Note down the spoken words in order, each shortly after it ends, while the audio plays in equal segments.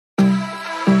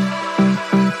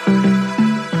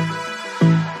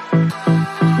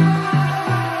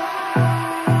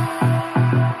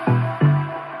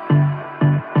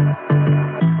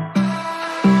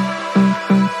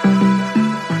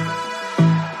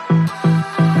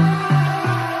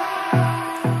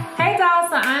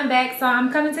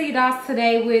I'm coming to you guys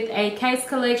today with a case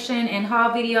collection and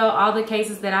haul video, all the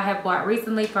cases that I have bought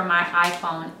recently for my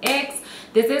iPhone X.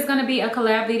 This is going to be a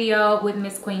collab video with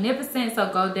MsQueenificent,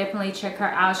 so go definitely check her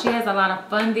out. She has a lot of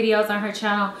fun videos on her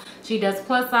channel. She does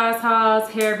plus size hauls,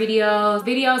 hair videos,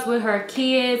 videos with her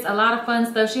kids, a lot of fun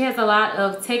stuff. She has a lot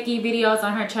of techie videos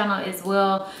on her channel as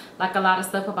well, like a lot of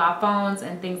stuff about phones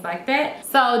and things like that.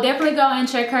 So definitely go and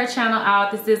check her channel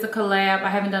out. This is a collab. I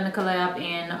haven't done a collab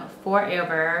in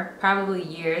forever, probably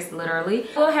years, literally.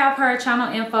 We'll have her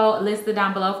channel info listed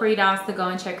down below for you guys to go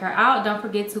and check her out. Don't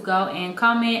forget to go and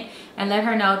comment and let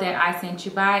her know that I sent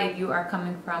you by if you are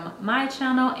coming from my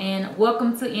channel, and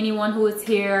welcome to anyone who is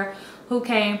here who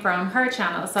came from her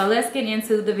channel. So let's get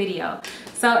into the video.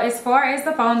 So as far as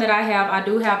the phone that I have, I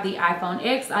do have the iPhone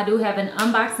X. I do have an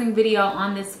unboxing video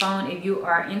on this phone if you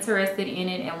are interested in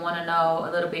it and want to know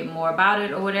a little bit more about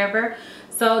it or whatever.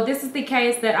 So this is the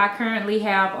case that I currently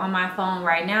have on my phone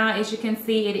right now. As you can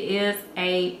see, it is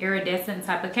a iridescent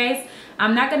type of case.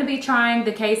 I'm not going to be trying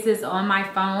the cases on my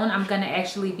phone. I'm going to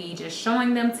actually be just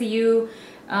showing them to you.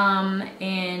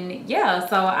 And yeah,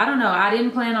 so I don't know. I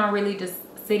didn't plan on really just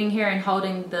sitting here and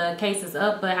holding the cases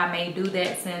up, but I may do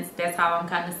that since that's how I'm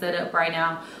kind of set up right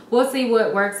now. We'll see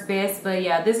what works best, but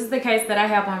yeah, this is the case that I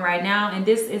have on right now, and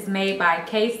this is made by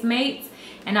Casemates,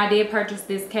 and I did purchase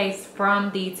this case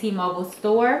from the T-Mobile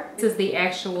store. This is the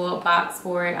actual box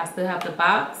for it. I still have the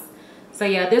box. So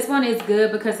yeah, this one is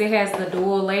good because it has the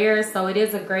dual layers, so it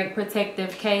is a great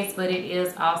protective case, but it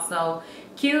is also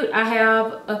cute. I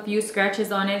have a few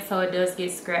scratches on it, so it does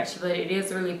get scratched, but it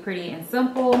is really pretty and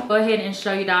simple. Go ahead and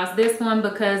show you guys this one,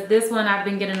 because this one I've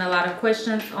been getting a lot of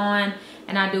questions on,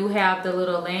 and I do have the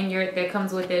little lanyard that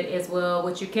comes with it as well,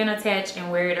 which you can attach and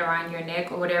wear it around your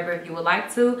neck or whatever if you would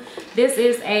like to. This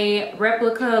is a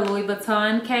replica Louis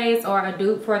Vuitton case, or a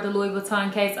dupe for the Louis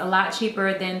Vuitton case, a lot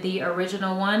cheaper than the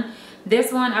original one.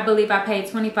 This one I believe I paid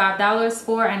 $25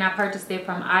 for, and I purchased it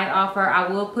from iOffer. I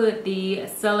will put the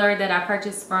seller that I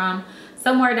purchased from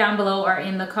somewhere down below or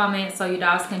in the comments so you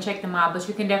guys can check them out, but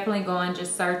you can definitely go and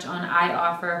just search on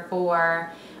iOffer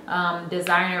for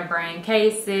designer brand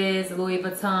cases, Louis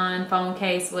Vuitton phone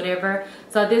case, whatever.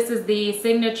 So this is the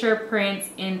signature print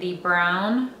in the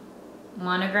brown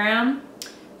monogram,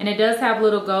 and it does have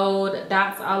little gold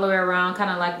dots all the way around,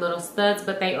 kind of like little studs,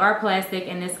 but they are plastic,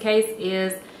 and this case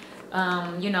is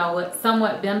you know,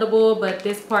 somewhat bendable, but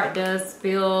this part does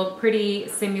feel pretty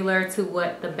similar to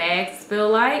what the bags feel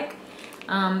like.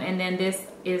 And then this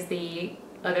is the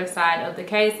other side of the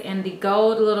case, and the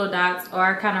gold little dots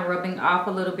are kind of rubbing off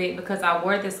a little bit because I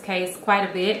wore this case quite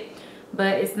a bit,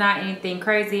 but it's not anything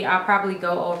crazy. I'll probably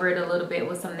go over it a little bit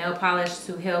with some nail polish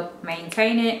to help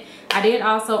maintain it. I did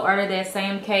also order that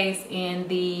same case in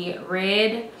the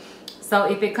red. So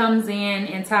if it comes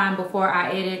in time before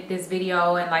I edit this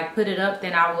video and like put it up,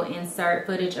 then I will insert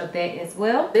footage of that as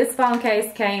well. This phone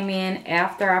case came in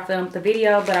after I filmed the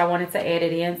video, but I wanted to add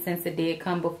it in since it did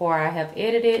come before I have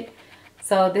edited.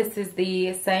 So this is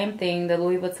the same thing, the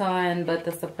Louis Vuitton, but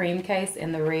the Supreme case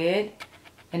in the red.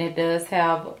 And it does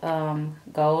have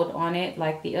gold on it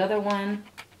like the other one.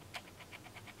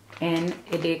 And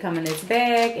it did come in this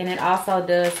bag, and it also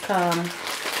does come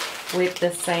with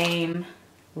the same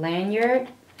lanyard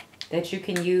that you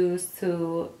can use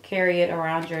to carry it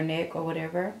around your neck or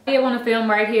whatever. I did want to film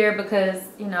right here because,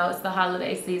 you know, it's the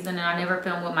holiday season and I never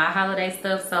film with my holiday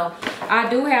stuff. So I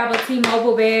do have a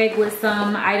T-Mobile bag with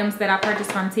some items that I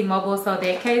purchased from T-Mobile. So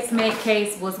that Casemate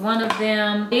case was one of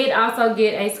them. Did also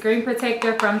get a screen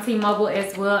protector from T-Mobile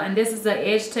as well, and this is an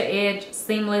edge-to-edge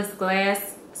seamless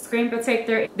glass screen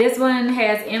protector. This one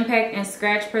has impact and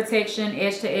scratch protection,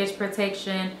 edge-to-edge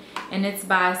protection, and it's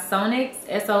by Sonix,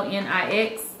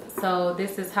 S-O-N-I-X. So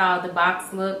this is how the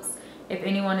box looks if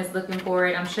anyone is looking for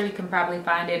it. I'm sure you can probably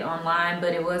find it online,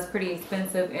 but it was pretty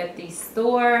expensive at the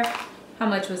store. How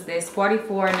much was this?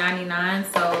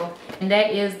 $44.99. So, and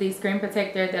that is the screen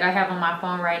protector that I have on my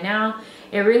phone right now.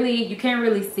 It really, you can't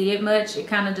really see it much. It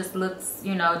kind of just looks,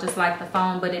 you know, just like the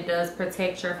phone, but it does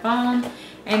protect your phone.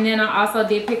 And then I also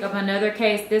did pick up another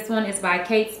case. This one is by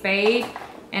Kate Spade,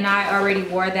 and I already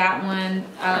wore that one.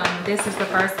 This is the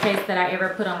first case that I ever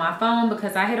put on my phone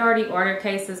because I had already ordered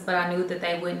cases, but I knew that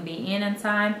they wouldn't be in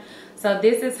time. So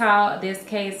this is how this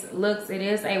case looks. It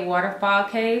is a waterfall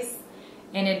case,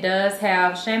 and it does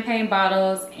have champagne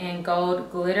bottles and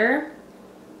gold glitter,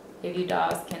 if you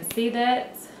guys can see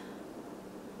that.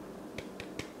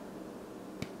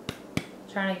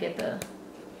 Trying to get the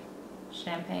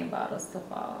champagne bottles to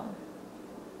fall.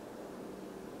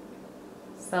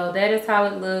 So that is how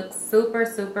it looks. Super,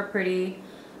 super pretty.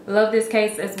 Love this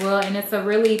case as well, and it's a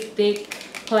really thick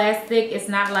plastic. It's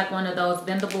not like one of those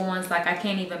bendable ones. Like I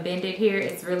can't even bend it here.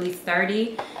 It's really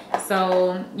sturdy.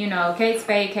 So, you know, Kate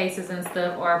Spade cases and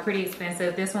stuff are pretty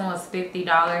expensive. This one was $50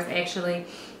 actually.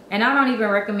 And I don't even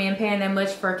recommend paying that much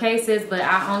for cases, but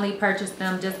I only purchased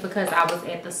them just because I was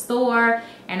at the store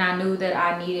and I knew that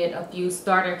I needed a few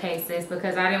starter cases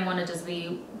because I didn't want to just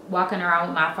be walking around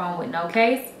with my phone with no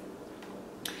case.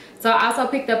 So I also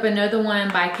picked up another one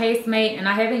by Casemate, and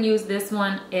I haven't used this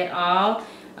one at all.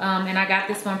 And I got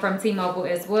this one from T-Mobile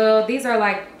as well. These are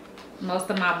like most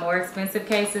of my more expensive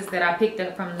cases that I picked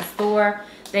up from the store.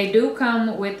 They do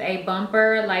come with a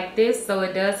bumper like this, so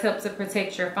it does help to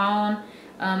protect your phone.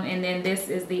 And then this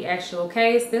is the actual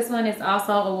case. This one is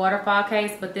also a waterfall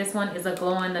case, but this one is a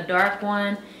glow-in-the-dark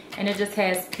one, and it just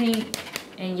has pink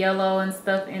and yellow and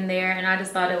stuff in there, and I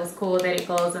just thought it was cool that it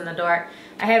glows in the dark.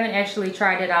 I haven't actually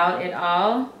tried it out at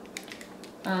all,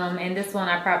 and this one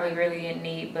I probably really didn't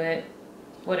need, but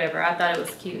whatever, I thought it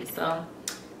was cute, so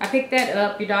I picked that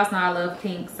up. You guys know I love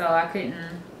pink, so I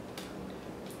couldn't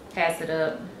pass it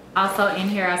up. Also in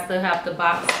here I still have the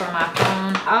box for my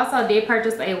phone. I also did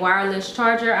purchase a wireless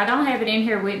charger. I don't have it in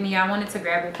here with me. I wanted to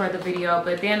grab it for the video,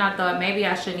 but then I thought maybe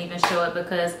I shouldn't even show it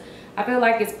because I feel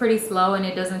like it's pretty slow and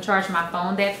it doesn't charge my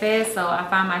phone that fast, so I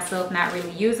find myself not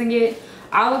really using it.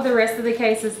 All of the rest of the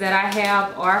cases that I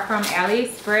have are from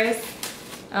AliExpress.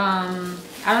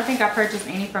 I don't think I purchased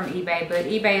any from eBay, but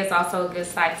eBay is also a good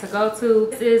site to go to.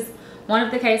 This is one of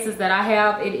the cases that I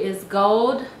have. It is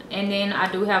gold, and then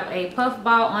I do have a puff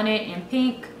ball on it in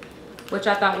pink, which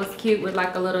I thought was cute with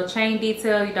like a little chain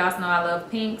detail. You guys know I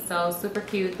love pink, so super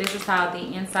cute. This is how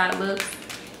the inside looks.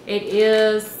 It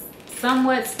is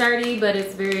somewhat sturdy, but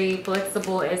it's very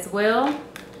flexible as well.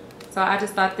 So I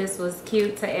just thought this was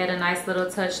cute to add a nice little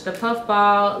touch. The puff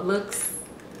ball looks,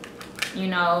 you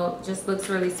know, just looks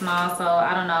really small, so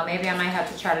I don't know, maybe I might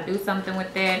have to try to do something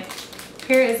with that.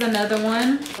 Here is another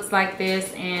one. Looks like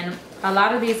this, and a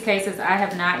lot of these cases I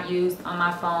have not used on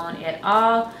my phone at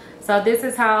all. So this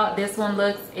is how this one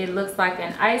looks. It looks like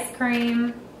an ice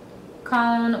cream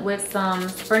cone with some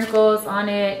sprinkles on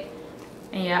it.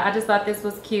 And yeah, I just thought this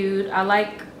was cute. I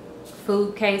like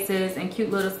food cases and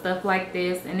cute little stuff like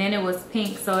this. And then it was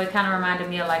pink, so it kind of reminded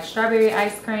me of like strawberry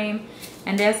ice cream.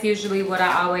 And that's usually what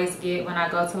I always get when I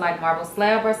go to like Marble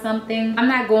Slab or something. I'm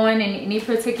not going in any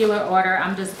particular order.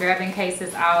 I'm just grabbing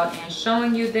cases out and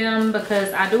showing you them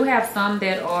because I do have some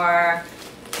that are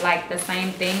like the same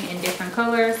thing in different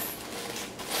colors.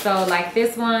 So like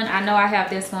this one, I know I have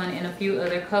this one in a few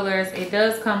other colors. It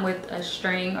does come with a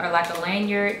string or like a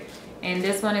lanyard. And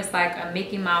this one is like a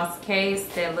Mickey Mouse case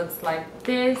that looks like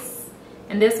this.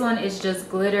 And this one is just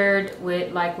glittered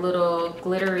with like little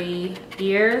glittery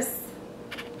ears.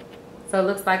 So it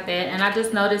looks like that. And I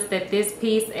just noticed that this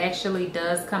piece actually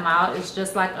does come out. It's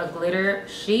just like a glitter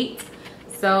sheet.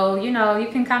 So, you know, you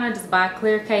can kind of just buy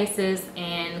clear cases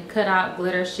and cut out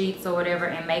glitter sheets or whatever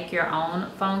and make your own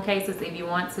phone cases if you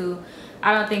want to.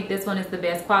 I don't think this one is the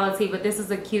best quality, but this is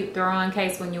a cute throw-on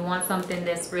case when you want something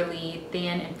that's really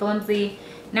thin and flimsy.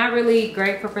 Not really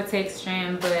great for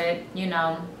protection, but you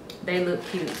know, they look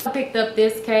cute. I picked up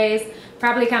this case.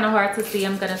 Probably kind of hard to see.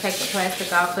 I'm gonna take the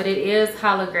plastic off, but it is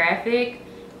holographic.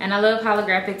 And I love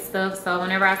holographic stuff, so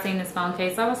whenever I seen this phone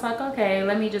case, I was like, okay,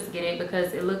 let me just get it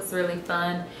because it looks really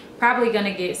fun. Probably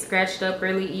gonna get scratched up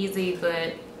really easy,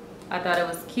 but I thought it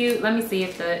was cute. Let me see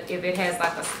if it has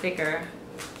like a sticker.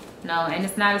 No, and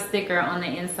it's not a sticker on the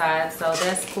inside, so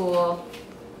that's cool.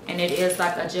 And it is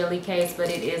like a jelly case,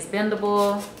 but it is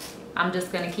bendable. I'm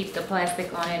just gonna keep the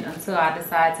plastic on it until I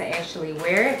decide to actually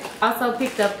wear it. Also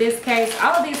picked up this case.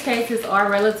 All of these cases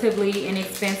are relatively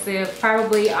inexpensive,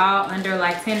 probably all under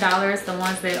like $10, the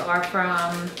ones that are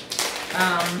from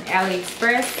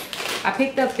AliExpress. I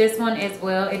picked up this one as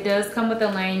well. It does come with a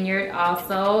lanyard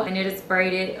also, and it is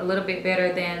braided a little bit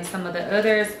better than some of the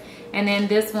others. And then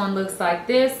this one looks like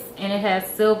this, and it has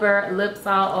silver lips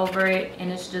all over it,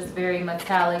 and it's just very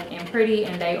metallic and pretty,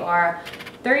 and they are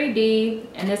 3D.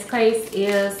 And this case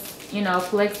is, you know,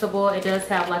 flexible. It does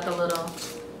have like a little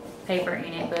paper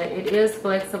in it, but it is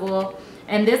flexible.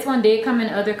 And this one did come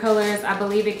in other colors. I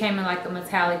believe it came in like a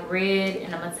metallic red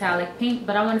and a metallic pink,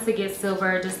 but I wanted to get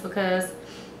silver just because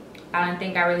I don't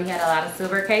think I really had a lot of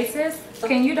silver cases.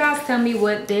 Can you guys tell me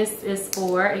what this is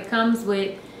for? It comes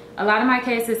with, a lot of my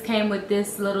cases came with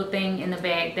this little thing in the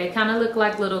bag. They kind of look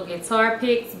like little guitar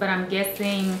picks, but I'm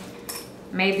guessing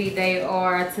maybe they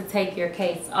are to take your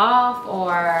case off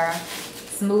or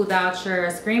smooth out your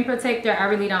screen protector. I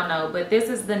really don't know, but this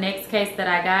is the next case that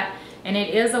I got, and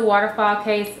it is a waterfall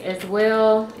case as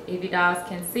well, if you guys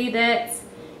can see that.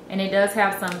 And it does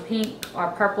have some pink or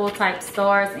purple type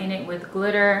stars in it with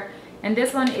glitter. And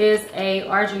this one is a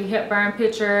Audrey Hepburn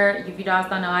picture. If you guys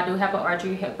don't know, I do have an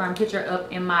Audrey Hepburn picture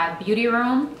up in my beauty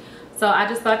room. So I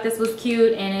just thought this was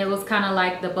cute, and it was kind of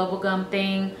like the bubblegum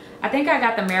thing. I think I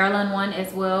got the Maryland one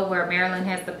as well, where Maryland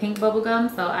has the pink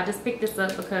bubblegum. So I just picked this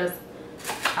up because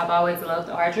I've always loved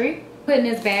Audrey. Putting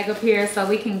this bag up here so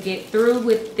we can get through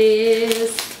with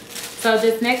this. So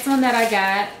this next one that I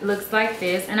got looks like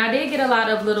this. And I did get a lot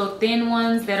of little thin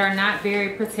ones that are not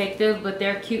very protective, but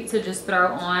they're cute to just throw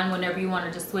on whenever you want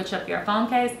to just switch up your phone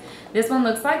case. This one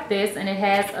looks like this, and it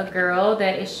has a girl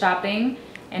that is shopping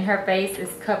and her face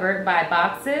is covered by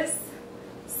boxes.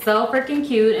 So freaking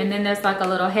cute. And then there's like a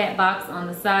little hat box on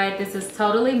the side. This is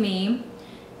totally me.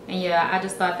 And yeah, I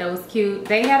just thought that was cute.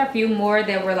 They had a few more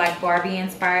that were like Barbie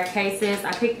inspired cases.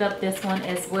 I picked up this one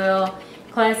as well.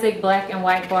 Classic black and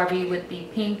white Barbie with the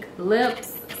pink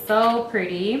lips. So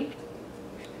pretty.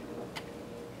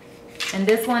 And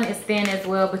this one is thin as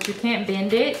well, but you can't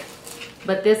bend it.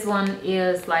 But this one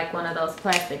is like one of those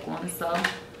plastic ones. So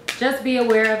just be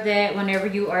aware of that whenever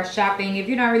you are shopping. If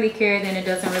you don't really care, then it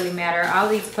doesn't really matter. All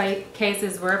these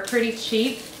cases were pretty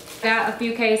cheap. Got a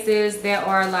few cases that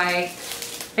are like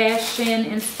fashion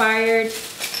inspired.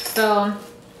 So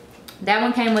that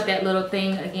one came with that little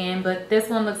thing again, but this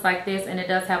one looks like this, and it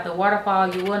does have the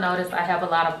waterfall. You will notice I have a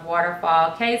lot of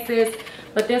waterfall cases,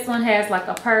 but this one has like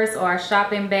a purse or a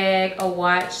shopping bag, a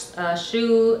watch, a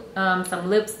shoe, some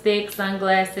lipstick,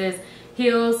 sunglasses,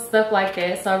 heels, stuff like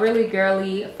that. So really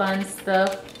girly, fun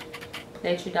stuff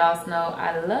that you guys know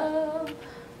I love.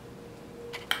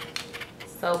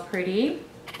 So pretty.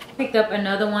 Picked up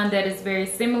another one that is very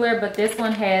similar, but this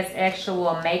one has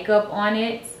actual makeup on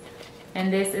it,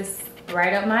 and this is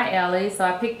right up my alley, so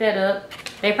I picked that up.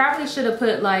 They probably should have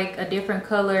put like a different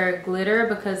color glitter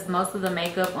because most of the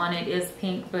makeup on it is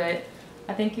pink, but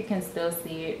I think you can still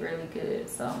see it really good.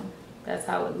 So that's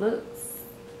how it looks.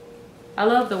 I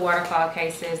love the waterfall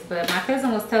cases, but my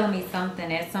cousin was telling me something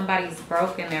that somebody's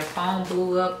broken, their phone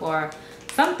blew up or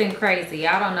something crazy.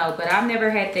 I don't know, but I've never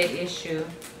had that issue.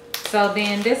 So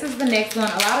then this is the next one.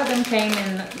 A lot of them came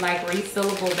in like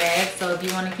resealable bags. So if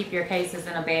you want to keep your cases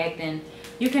in a bag, then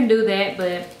you can do that.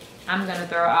 But I'm going to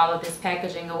throw all of this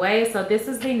packaging away. So this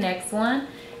is the next one.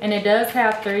 And it does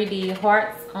have 3D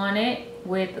hearts on it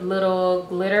with little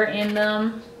glitter in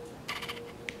them.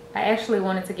 I actually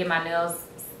wanted to get my nails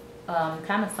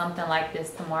kind of something like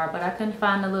this tomorrow, but I couldn't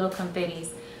find the little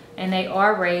confettis. And they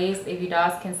are raised. If you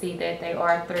guys can see that they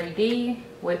are 3D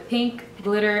with pink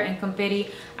glitter and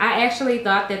confetti. I actually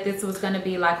thought that this was going to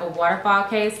be like a waterfall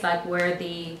case, like where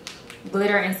the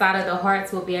glitter inside of the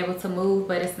hearts will be able to move,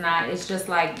 but it's not. It's just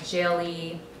like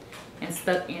jelly and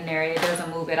stuck in there. It doesn't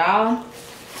move at all.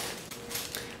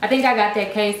 I think I got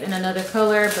that case in another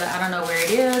color, but I don't know where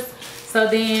it is. So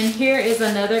then here is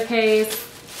another case.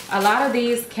 A lot of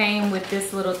these came with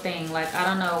this little thing. Like, I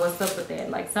don't know what's up with that.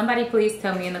 Like, somebody please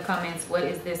tell me in the comments, what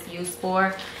is this used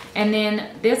for? And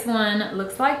then this one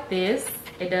looks like this.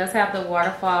 It does have the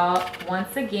waterfall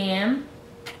once again.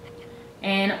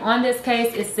 And on this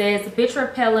case, it says, bitch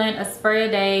repellent, a spray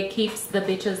a day keeps the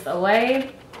bitches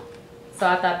away. So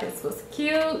I thought this was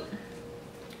cute.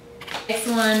 Next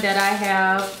one that I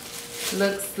have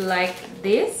looks like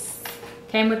this.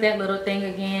 Came with that little thing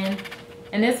again.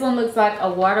 And this one looks like a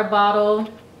water bottle,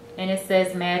 and it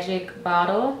says magic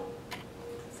bottle.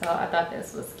 So I thought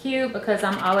this was cute because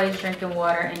I'm always drinking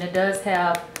water, and it does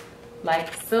have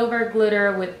like silver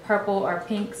glitter with purple or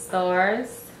pink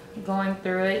stars going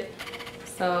through it.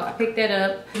 So I picked that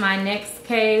up. My next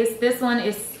case, this one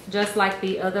is just like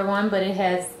the other one, but it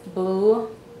has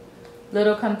blue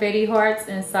little confetti hearts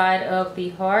inside of the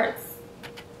hearts.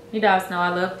 You guys know I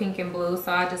love pink and blue,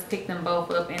 so I just picked them both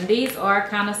up. And these are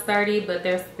kind of sturdy, but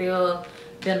they're still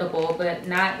bendable, but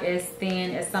not as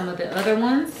thin as some of the other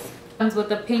ones. Comes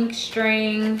with a pink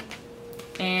string,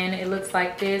 and it looks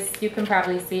like this. You can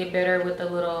probably see it better with the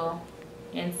little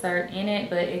insert in it,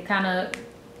 but it kind of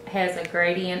has a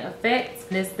gradient effect.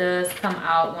 This does come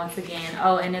out once again.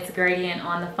 Oh, and it's gradient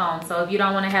on the phone. So if you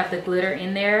don't want to have the glitter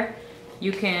in there,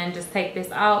 you can just take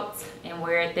this out and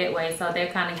wear it that way. So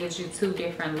that kind of gives you two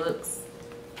different looks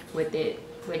with it,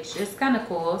 which is kind of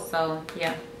cool. So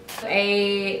yeah,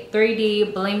 a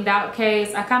 3D blinged out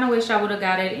case. I kind of wish I would have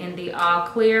got it in the all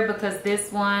clear, because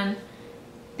this one,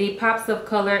 the pops of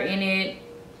color in it,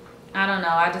 I don't know,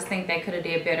 I just think they could have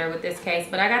did better with this case.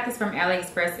 But I got this from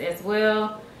AliExpress as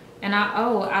well. And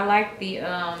I like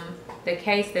the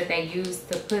case that they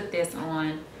used to put this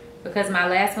on, because my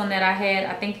last one that I had,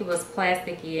 I think it was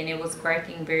plasticky and it was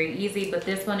breaking very easy. But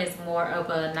this one is more of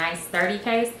a nice sturdy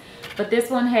case. But this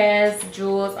one has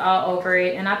jewels all over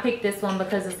it, and I picked this one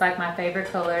because it's like my favorite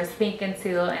colors, pink and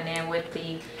teal, and then with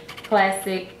the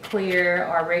classic clear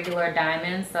or regular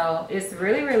diamond. So it's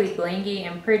really, really blingy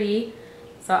and pretty.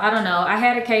 So I don't know, I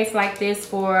had a case like this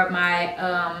for my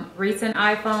recent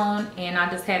iPhone, and I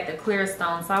just had the clear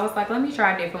stone. So I was like, let me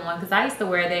try a different one, because I used to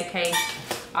wear that case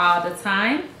all the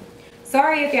time.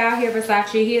 Sorry if y'all hear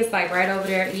Versace, he is like right over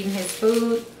there eating his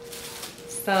food.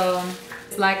 So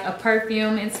it's like a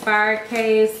perfume inspired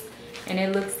case, and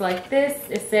it looks like this.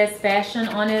 It says fashion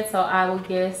on it, so I will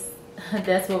guess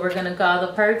that's what we're gonna call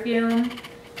the perfume.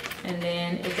 And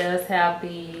then it does have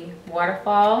the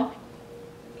waterfall.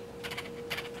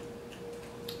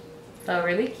 So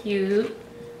really cute.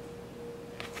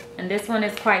 And this one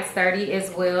is quite sturdy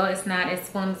as well. It's not as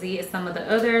flimsy as some of the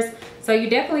others. So you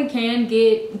definitely can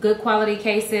get good quality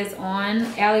cases on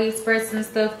AliExpress and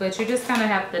stuff, but you just kind of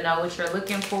have to know what you're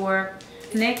looking for.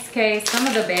 Next case, some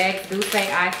of the bags do say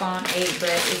iPhone 8, but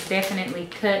it's definitely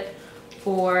cut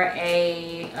for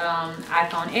a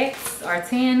iPhone X or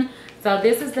 10. So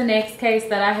this is the next case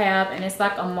that I have, and it's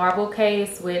like a marble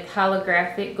case with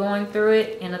holographic going through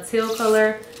it in a teal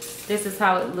color. This is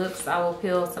how it looks. I will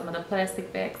peel some of the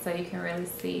plastic back so you can really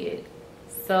see it.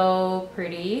 So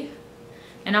pretty.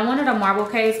 And I wanted a marble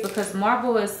case because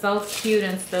marble is so cute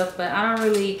and stuff, but I don't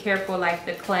really care for like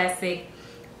the classic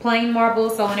plain marble.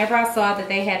 So whenever I saw that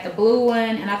they had the blue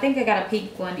one, and I think I got a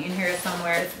pink one in here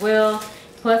somewhere as well,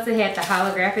 plus it had the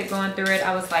holographic going through it,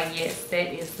 I was like, yes,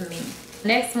 that is me.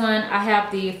 Next one, I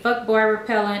have the fuckboy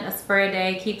repellent. A spray a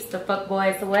day keeps the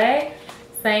fuckboys away.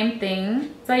 Same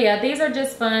thing. So yeah, these are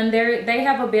just fun. They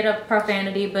have a bit of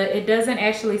profanity, but it doesn't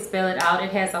actually spell it out.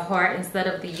 It has a heart instead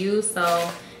of the U.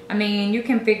 So I mean, you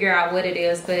can figure out what it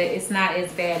is, but it's not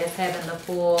as bad as having the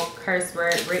full curse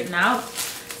word written out.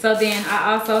 So then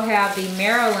I also have the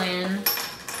Maryland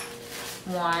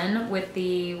one with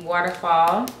the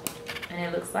waterfall, and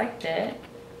it looks like that.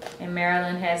 And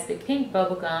Maryland has the pink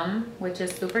bubblegum, which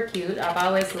is super cute. I've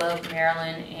always loved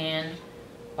Maryland and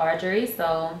Audrey,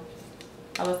 so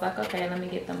I was like, okay, let me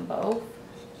get them both.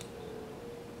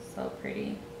 So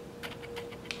pretty.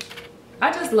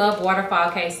 I just love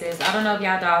waterfall cases. I don't know if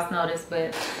y'all dolls noticed,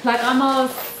 but like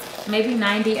almost maybe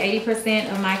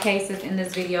 90–80% of my cases in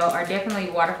this video are definitely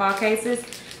waterfall cases.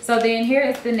 So then here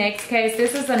is the next case.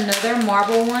 This is another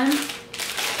marble one.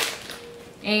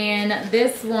 And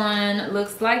this one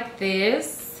looks like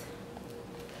this.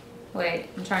 Wait,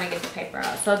 I'm trying to get the paper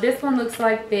out. So this one looks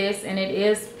like this, and it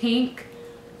is pink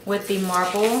with the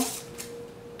marble.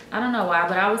 I don't know why,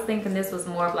 but I was thinking this was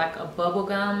more of like a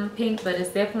bubblegum pink, but it's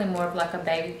definitely more of like a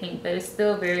baby pink, but it's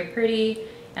still very pretty.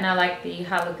 And I like the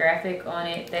holographic on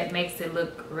it. That makes it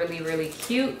look really, really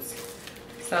cute.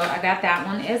 So I got that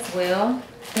one as well.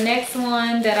 The next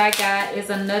one that I got is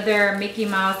another Mickey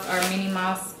Mouse or Minnie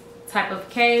Mouse type of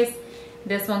case.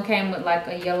 This one came with like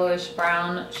a yellowish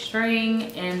brown string,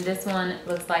 and this one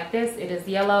looks like this. It is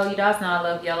yellow. You guys know I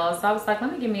love yellow, so I was like,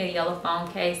 let me give me a yellow phone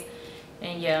case.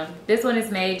 And yeah, this one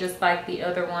is made just like the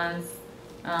other ones,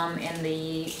 and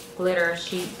the glitter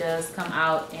sheet does come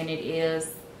out, and it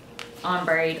is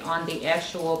ombre on the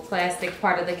actual plastic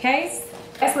part of the case.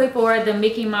 Lastly, for the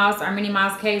Mickey Mouse or Minnie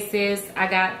Mouse cases, I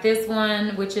got this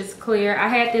one, which is clear. I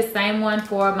had this same one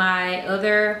for my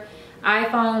other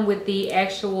iPhone with the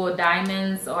actual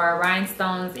diamonds or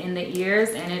rhinestones in the ears,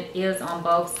 and it is on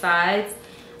both sides.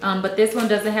 But this one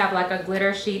doesn't have like a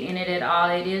glitter sheet in it at all.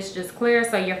 It is just clear,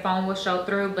 so your phone will show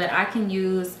through, but I can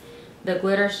use the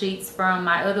glitter sheets from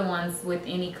my other ones with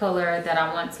any color that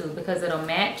I want to because it'll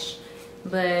match.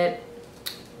 But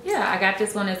yeah, I got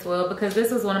this one as well because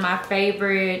this was one of my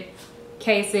favorite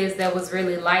cases that was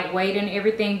really lightweight and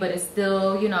everything, but it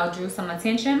still, you know, drew some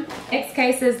attention. Next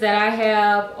cases that I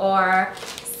have are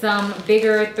some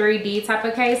bigger 3D type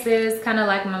of cases, kind of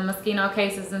like my Moschino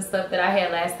cases and stuff that I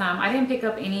had last time. I didn't pick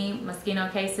up any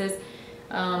Moschino cases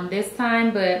this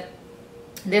time, but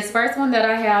this first one that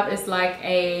I have is like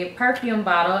a perfume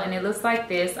bottle, and it looks like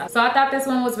this. So I thought this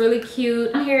one was really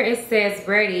cute. On here it says,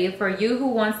 ready for you who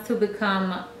wants to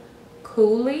become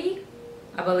Cooly.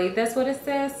 I believe that's what it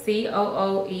says,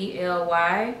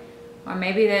 C-O-O-E-L-Y, or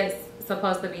maybe that's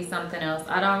supposed to be something else.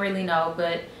 I don't really know,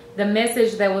 but the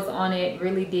message that was on it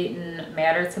really didn't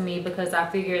matter to me because I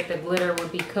figured the glitter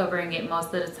would be covering it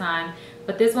most of the time.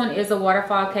 But this one is a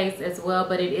waterfall case as well,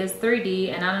 but it is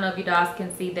 3D, and I don't know if you guys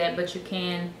can see that, but you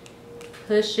can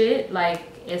push it, like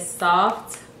it's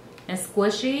soft and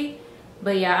squishy.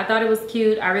 But yeah, I thought it was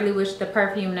cute. I really wish the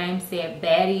perfume name said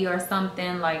Baddie or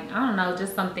something, like, I don't know,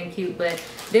 just something cute. But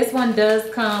this one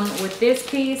does come with this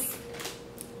piece.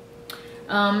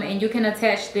 And you can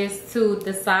attach this to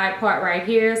the side part right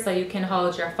here so you can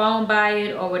hold your phone by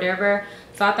it or whatever.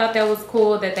 So So I thought that was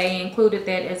cool that they included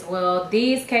that as well.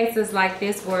 These cases like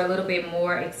this were a little bit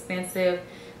more expensive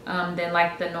than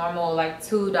like the normal like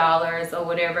 $2 or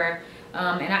whatever.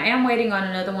 And I am waiting on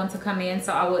another one to come in,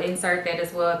 so I will insert that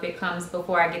as well if it comes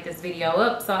before I get this video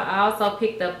up. So I also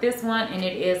picked up this one, and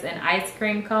it is an ice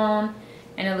cream cone,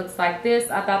 and it looks like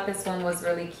this. I thought this one was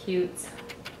really cute,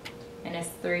 and it's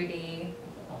 3D,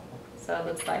 so it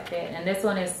looks like that. And this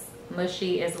one is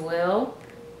mushy as well.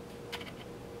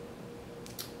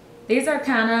 These are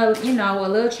kind of, you know, a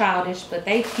little childish, but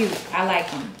they cute. I like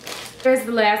them. Here's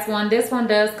the last one. This one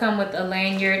does come with a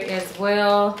lanyard as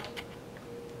well.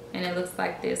 And it looks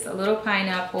like this, a little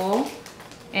pineapple.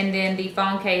 And then the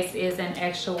phone case is an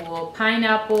actual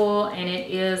pineapple, and it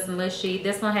is mushy.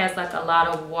 This one has like a lot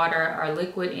of water or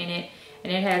liquid in it,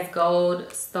 and it has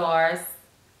gold stars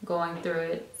going through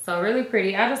it. So really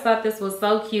pretty. I just thought this was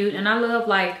so cute, and I love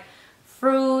like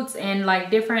fruits and like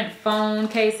different phone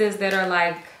cases that are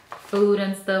like food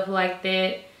and stuff like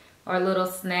that, or little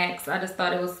snacks. I just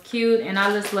thought it was cute, and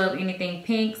I just love anything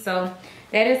pink. So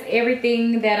that is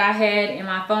everything that I had in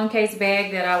my phone case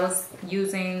bag that I was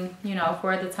using, you know,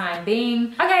 for the time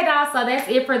being. Okay, dolls, so that's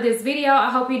it for this video. I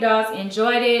hope you dolls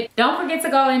enjoyed it. Don't forget to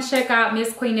go and check out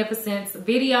MsQueenificent's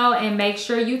video, and make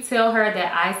sure you tell her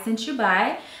that I sent you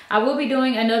by. I will be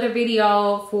doing another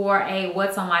video for a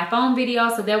what's on my phone video,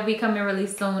 so that will be coming really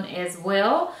soon as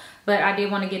well. But I did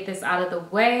want to get this out of the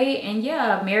way. And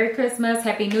yeah, Merry Christmas,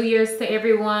 Happy New Year's to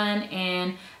everyone,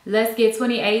 and let's get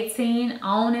 2018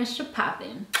 on and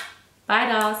popping. Bye,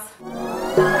 dolls.